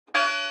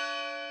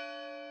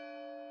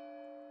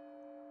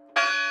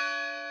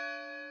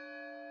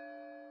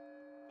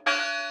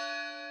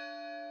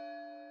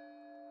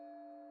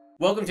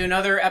Welcome to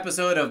another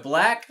episode of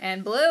Black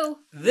and Blue.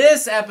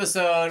 This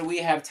episode we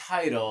have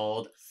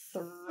titled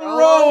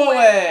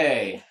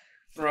Throwaway.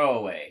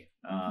 Throwaway.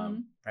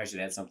 Probably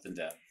should add something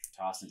to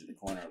toss into the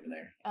corner over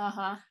there.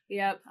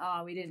 Yep.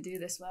 Oh, we didn't do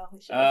this well.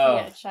 We should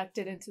have chucked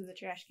it into the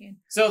trash can.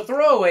 So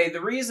Throwaway, the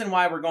reason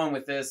why we're going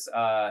with this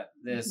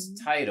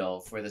title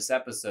for this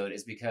episode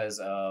is because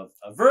of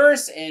a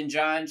verse in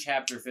John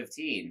chapter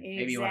 15. Exactly.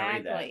 Maybe you want to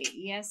read that.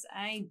 Yes,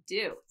 I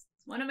do.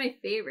 It's one of my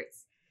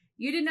favorites.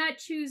 You did not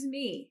choose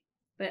me,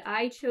 but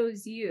I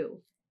chose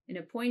you and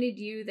appointed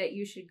you that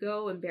you should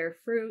go and bear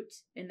fruit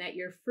and that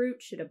your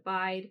fruit should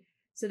abide,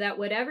 so that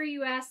whatever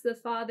you ask the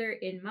Father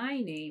in my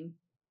name,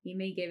 he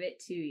may give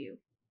it to you.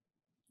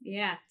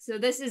 Yeah, so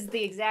this is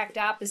the exact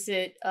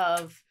opposite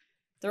of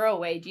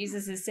throwaway.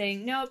 Jesus is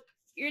saying, nope,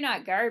 you're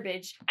not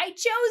garbage. I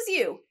chose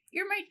you.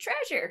 You're my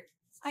treasure.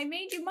 I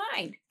made you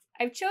mine.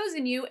 I've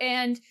chosen you,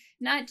 and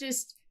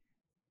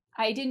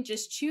I didn't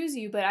just choose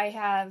you, but I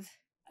have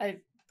a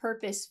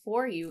purpose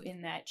for you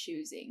in that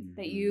choosing,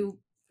 that you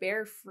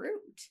bear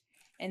fruit,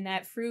 and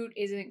that fruit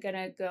isn't going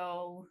to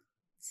go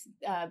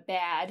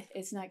bad.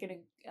 It's not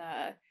going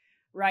to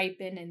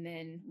ripen and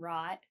then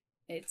rot.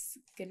 It's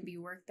going to be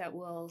work that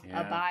will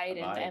abide.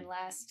 And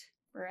last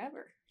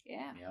forever.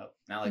 Yeah. Yep.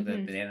 Not like the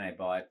banana I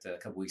bought a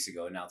couple weeks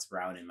ago. Now it's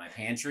brown in my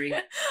pantry.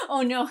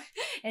 Oh, no.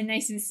 And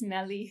nice and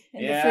smelly.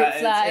 And the fruit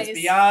flies. It's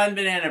beyond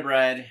banana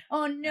bread.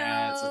 Oh,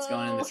 no. So it's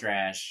going in the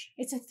trash.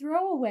 It's a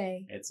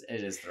throwaway. It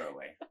is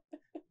throwaway.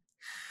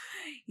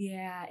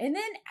 Yeah. And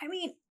then, I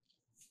mean,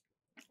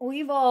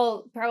 we've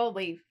all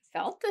probably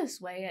felt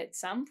this way at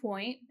some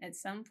point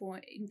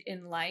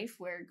in life.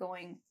 We're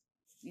going,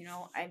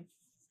 I'm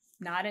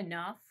not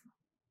enough.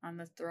 I'm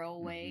a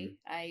throwaway.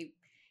 I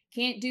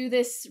can't do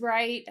this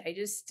right.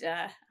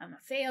 I'm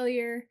a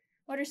failure.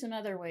 What are some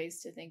other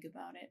ways to think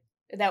about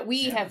it that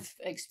we have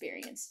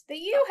experienced, that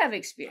you have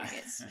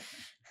experienced?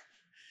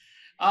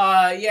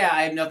 I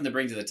have nothing to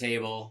bring to the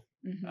table.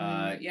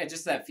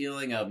 Just that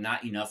feeling of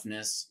not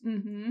enoughness,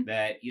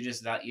 that you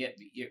just not yet.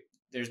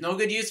 There's no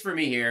good use for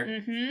me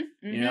here.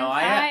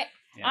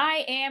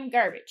 I am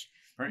garbage.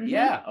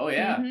 Yeah. Oh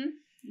yeah.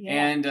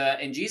 Yeah.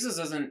 And Jesus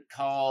doesn't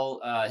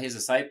call his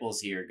disciples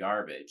here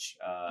garbage.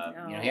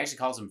 No. He actually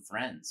calls them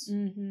friends.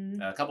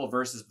 A couple of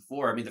verses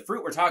before. I mean, the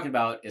fruit we're talking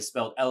about is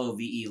spelled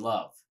L-O-V-E,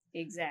 love.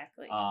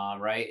 Exactly.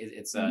 Right.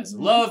 It's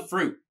love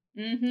fruit.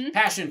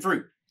 Passion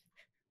fruit.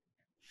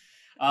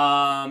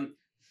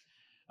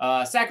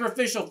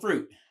 Sacrificial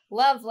fruit.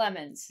 Love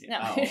lemons.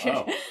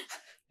 No.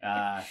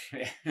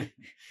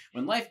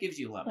 When life gives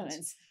you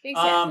lemons.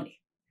 Exactly.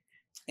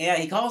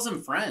 He calls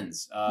them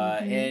friends.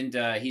 And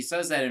he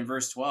says that in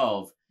verse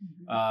 12.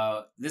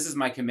 This is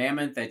my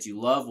commandment, that you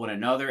love one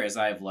another as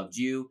I have loved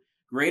you.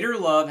 Greater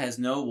love has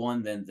no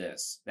one than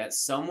this, that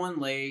someone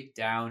lay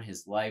down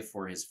his life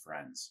for his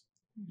friends.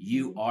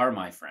 You are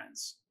my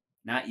friends.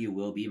 Not you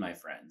will be my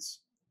friends.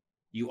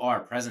 You are,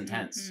 present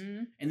tense.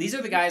 And these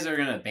are the guys that are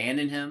going to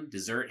abandon him,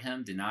 desert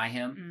him, deny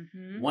him.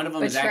 One of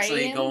them is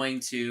actually going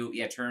to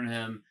turn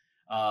him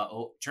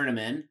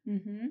in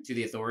to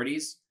the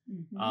authorities.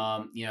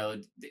 I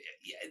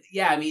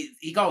mean,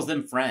 he calls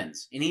them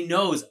friends, and he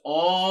knows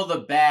all the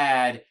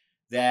bad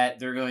that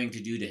they're going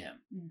to do to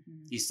him.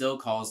 He still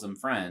calls them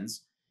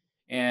friends.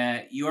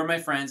 And you are my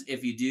friends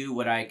if you do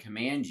what I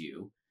command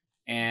you.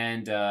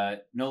 And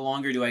no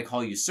longer do I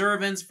call you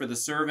servants, for the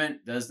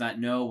servant does not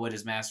know what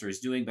his master is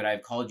doing, but I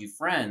have called you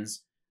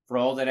friends, for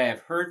all that I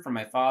have heard from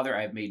my Father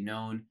I have made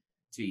known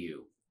to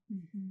you.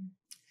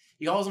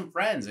 He calls them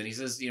friends, and he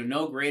says,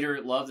 no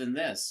greater love than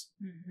this,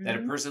 that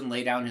a person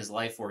lay down his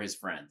life for his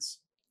friends.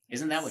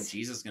 Isn't that what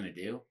Jesus is going to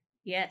do?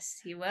 Yes,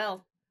 he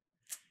will.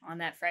 On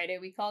that Friday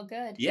we call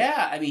good.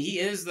 Yeah, I mean,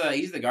 he's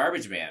the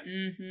garbage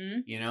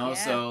man.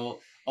 So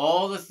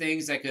all the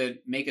things that could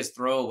make us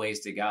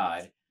throwaways to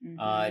God,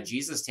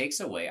 Jesus takes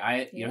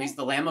away. He's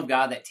the Lamb of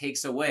God that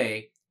takes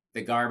away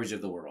the garbage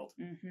of the world,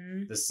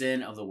 the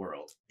sin of the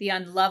world, the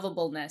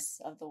unlovableness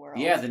of the world.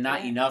 Yeah, the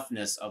not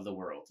enoughness of the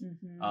world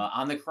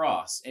on the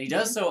cross. And he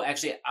does so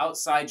actually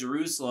outside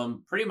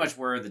Jerusalem, pretty much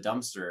where the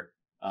dumpster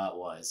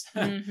was.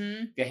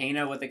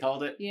 Gehenna, what they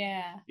called it.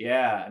 Yeah.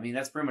 Yeah, I mean,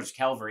 that's pretty much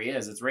Calvary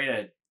is. It's right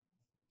at,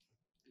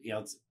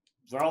 it's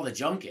where all the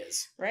junk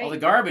is, all the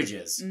garbage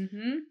is.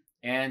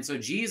 And so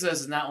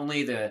Jesus is not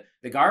only the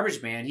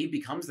garbage man, he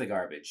becomes the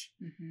garbage.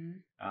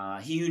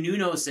 He who knew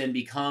no sin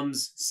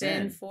becomes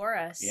sin for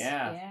us.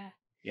 Yeah.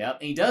 Yep.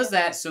 And he does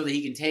that so that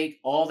he can take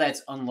all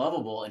that's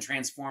unlovable and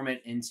transform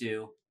it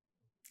into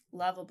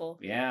lovable.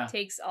 Yeah.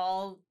 Takes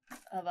all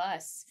of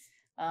us.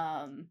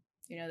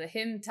 The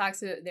hymn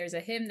there's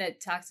a hymn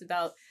that talks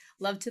about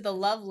love to the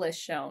loveless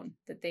shown,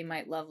 that they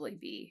might lovely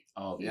be.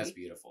 Oh, that's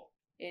beautiful.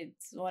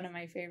 It's one of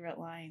my favorite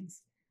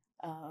lines.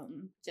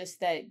 Just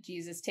that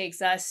Jesus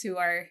takes us who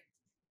are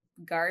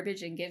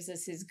garbage and gives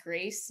us his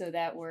grace so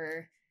that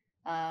we're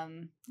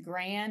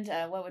grand.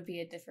 What would be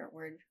a different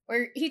word?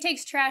 Or he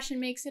takes trash and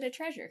makes it a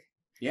treasure.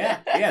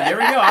 Yeah, there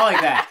we go. I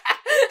like that.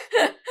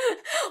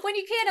 When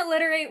you can't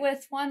alliterate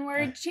with one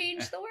word,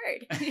 change the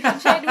word. Change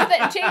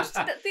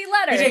the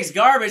letter. He takes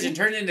garbage and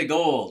turns it into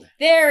gold.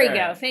 There we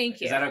go.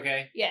 Thank you. Is that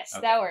okay? Yes,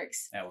 okay. that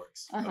works. That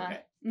works. Uh-huh. Okay.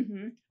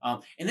 Mm-hmm.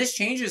 And this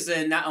changes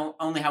not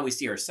only how we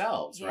see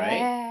ourselves, right?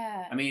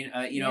 Yeah. I mean,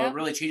 it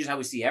really changes how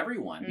we see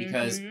everyone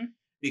because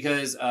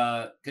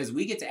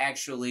we get to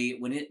actually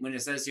when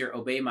it says here,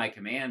 obey my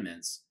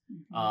commandments.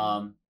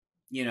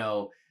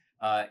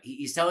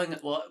 He's telling.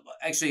 Well,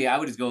 actually, I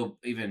would just go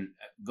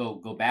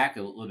back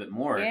a little bit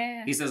more.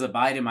 Yeah. He says,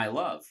 abide in my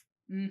love.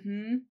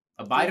 Mm-hmm.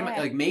 Abide in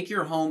my, make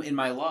your home in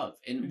my love,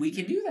 and we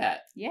can do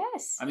that.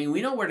 Yes. I mean,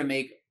 we know where to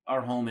make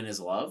our home in His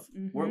love.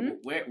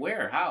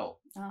 Where, how?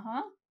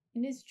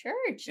 In His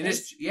church.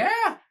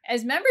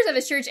 As members of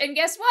His church, and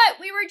guess what?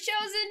 We were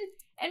chosen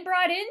and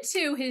brought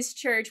into His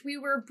church. We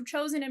were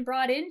chosen and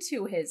brought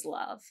into His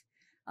love,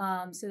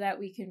 so that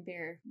we can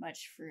bear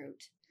much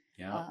fruit.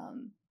 Yeah.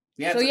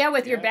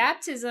 With your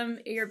baptism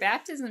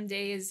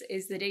day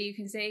is the day you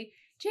can say,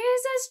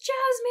 Jesus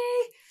chose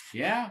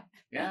me. Yeah.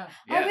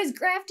 I was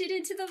grafted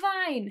into the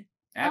vine.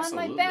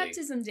 Absolutely. On my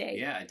baptism day.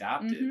 Yeah,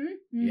 adopted.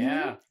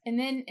 Yeah. And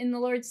then in the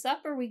Lord's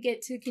Supper, we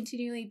get to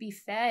continually be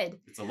fed.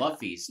 It's a love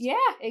feast. Yeah,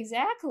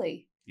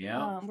 exactly.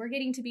 Yeah. We're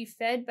getting to be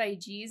fed by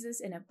Jesus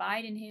and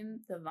abide in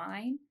Him, the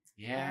vine.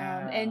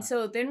 Yeah. And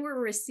so then we're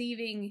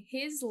receiving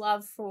His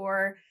love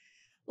for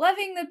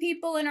loving the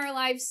people in our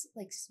lives,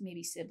 like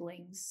maybe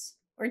siblings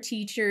or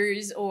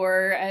teachers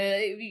or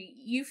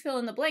you fill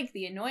in the blank,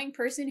 the annoying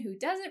person who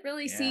doesn't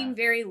really seem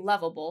very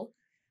lovable.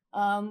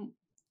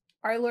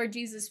 Our Lord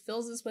Jesus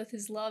fills us with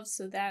His love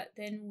so that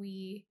then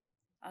we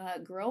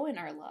grow in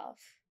our love.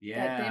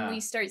 Yeah. That then we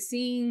start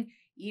seeing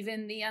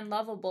even the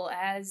unlovable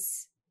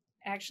as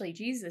actually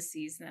Jesus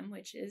sees them,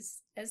 which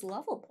is as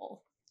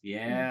lovable.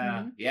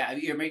 Yeah. Yeah,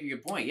 you're making a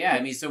good point. Yeah,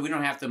 I mean, so we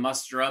don't have to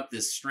muster up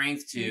this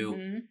strength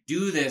to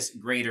do this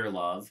greater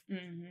love.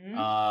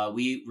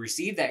 We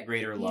receive that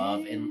greater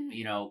love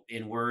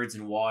in words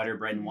and water,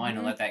 bread and wine,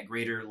 and let that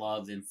greater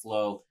love then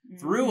flow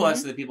through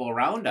us to the people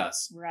around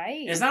us. Right.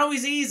 And it's not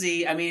always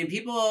easy. I mean,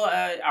 people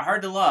are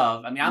hard to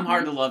love. I mean, I'm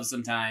hard to love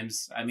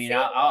sometimes. I mean,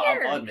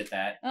 I'll admit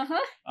that.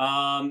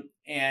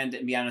 And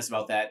be honest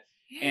about that.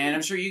 And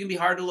I'm sure you can be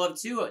hard to love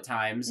too at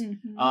times.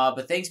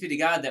 But thanks be to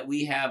God that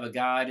we have a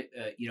God,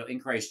 in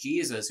Christ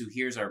Jesus who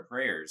hears our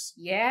prayers.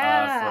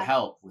 Yeah. For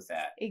help with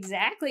that.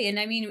 Exactly. And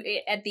I mean,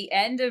 at the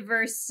end of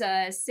verse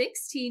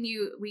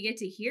 16, we get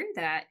to hear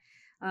that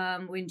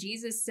when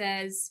Jesus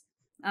says,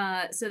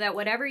 so that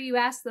whatever you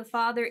ask the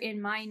Father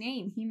in my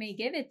name, He may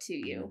give it to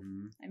you.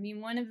 I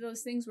mean, one of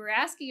those things we're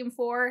asking Him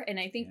for, and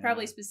I think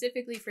probably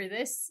specifically for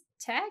this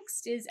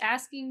text, is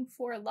asking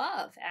for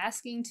love,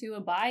 asking to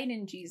abide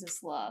in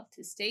Jesus' love,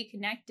 to stay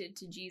connected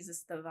to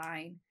Jesus the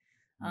vine,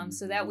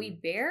 so that we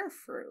bear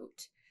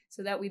fruit,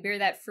 so that we bear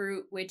that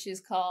fruit which is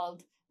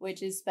spelled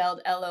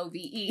Love.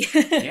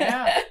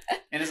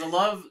 And it's a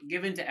love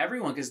given to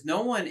everyone because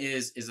no one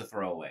is a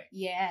throwaway.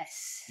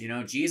 Yes.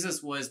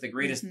 Jesus was the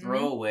greatest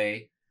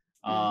throwaway.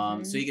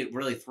 So you could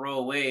really throw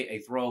away a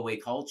throwaway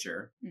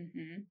culture,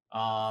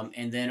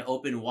 and then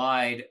open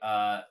wide,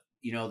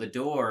 the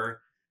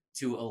door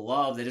to a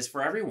love that is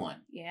for everyone.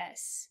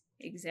 Yes,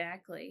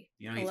 exactly.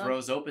 He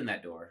throws open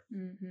that door.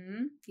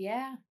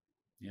 Yeah.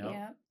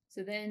 Yeah.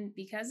 So then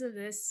because of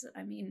this,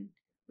 I mean,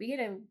 we get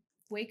to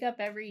wake up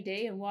every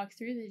day and walk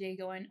through the day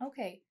going,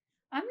 okay,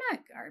 I'm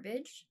not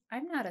garbage.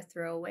 I'm not a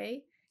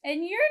throwaway.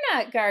 And you're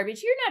not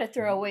garbage. You're not a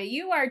throwaway.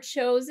 You are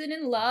chosen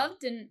and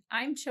loved, and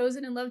I'm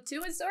chosen and loved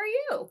too, and so are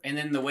you. And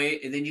then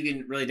then you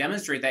can really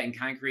demonstrate that in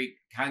concrete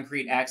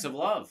acts of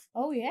love.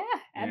 Oh yeah,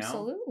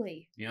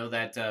 absolutely.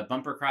 That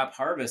bumper crop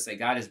harvest that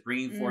God is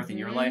bringing forth in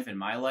your life and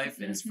my life,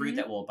 and it's fruit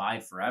that will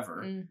abide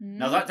forever.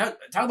 Now, talk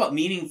about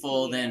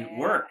meaningful than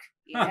work.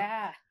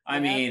 Yeah. I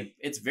mean,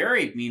 it's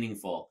very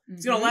meaningful.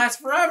 It's going to last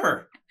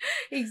forever.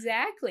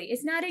 Exactly.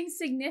 It's not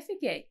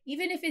insignificant.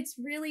 Even if it's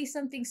really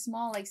something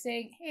small, like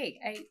saying,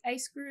 hey, I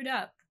screwed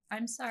up.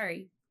 I'm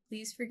sorry.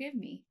 Please forgive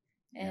me.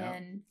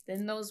 And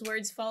then those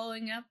words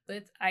following up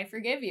with, I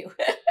forgive you.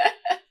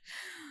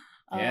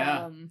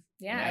 I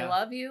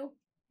love you.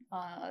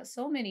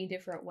 So many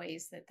different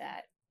ways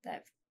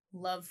that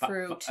love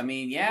fruit. I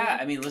mean,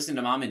 I mean, listen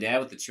to mom and dad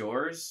with the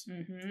chores.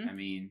 I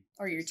mean.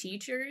 Or your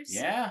teachers.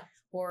 Yeah.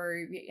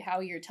 Or how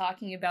you're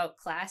talking about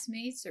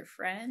classmates or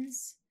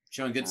friends.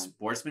 Showing good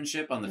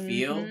sportsmanship on the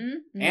field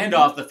and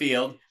off the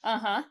field.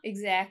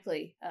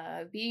 Exactly.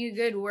 Being a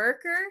good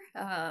worker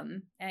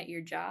at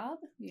your job,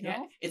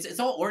 know. It's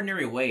all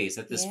ordinary ways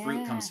that this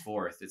fruit comes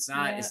forth. It's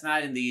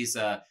not in these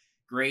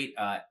great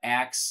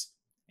acts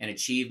and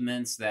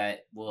achievements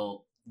that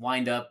will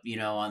wind up,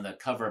 on the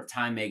cover of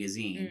Time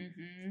magazine.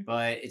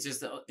 But it's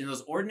just in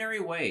those ordinary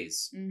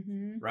ways,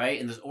 right?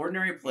 In those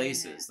ordinary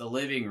places, the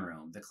living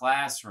room, the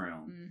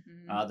classroom,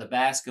 the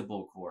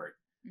basketball court,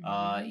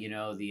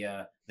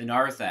 the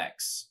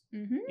narthex,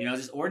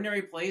 just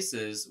ordinary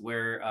places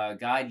where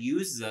God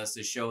uses us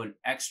to show an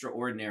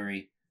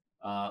extraordinary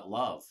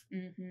love,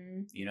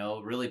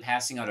 really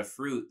passing out a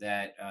fruit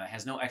that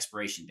has no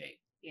expiration date.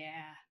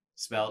 Yeah.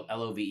 spelled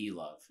Love,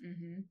 love.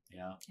 Mm-hmm.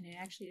 Yeah. And it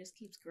actually just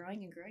keeps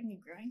growing and growing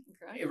and growing and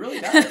growing. It really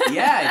does.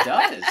 Yeah, it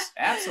does.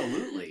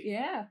 Absolutely.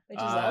 Yeah, which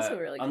is also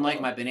really cool.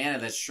 Unlike my banana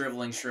that's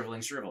shriveling.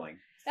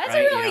 That's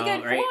right? a really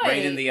good point.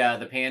 Right in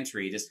the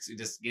pantry,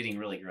 just getting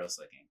really gross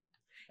looking.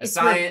 A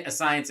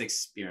science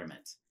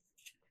experiment,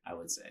 I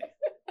would say.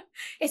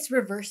 It's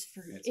reverse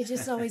fruit. It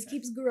just always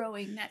keeps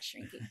growing, not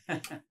shrinking.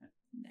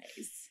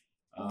 Nice.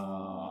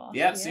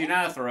 Yep. So you're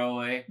not a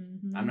throwaway.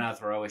 Mm-hmm. I'm not a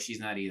throwaway. She's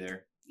not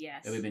either.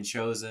 Yes. That we've been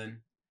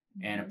chosen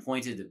and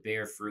appointed to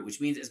bear fruit, which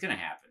means it's going to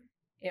happen.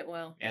 It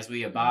will. As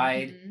we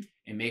abide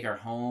and make our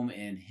home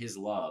in His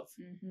love,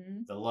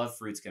 the love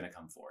fruit's going to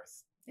come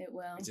forth. It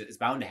will. It's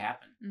bound to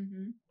happen.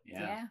 Mm-hmm.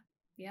 Yeah.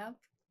 Yep.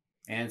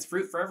 And it's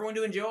fruit for everyone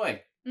to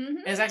enjoy. Mm-hmm.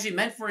 And it's actually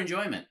meant for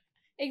enjoyment.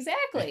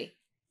 Exactly.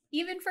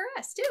 Even for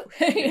us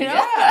too. You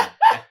know? Yeah.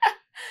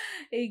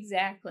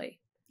 Exactly.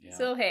 Yeah.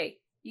 So hey,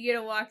 you get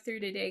to walk through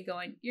today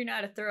going, you're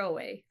not a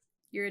throwaway.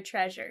 You're a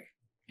treasure.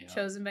 Yeah.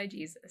 Chosen by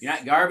Jesus. You're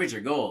not garbage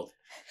or gold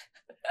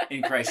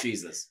in Christ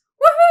Jesus.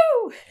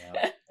 Woohoo!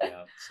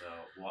 Yeah. So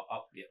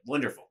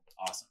wonderful.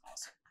 Awesome.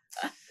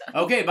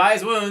 Okay, by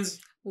His wounds.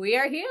 We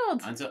are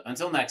healed.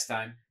 Until next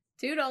time.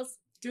 Toodles.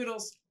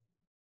 Toodles.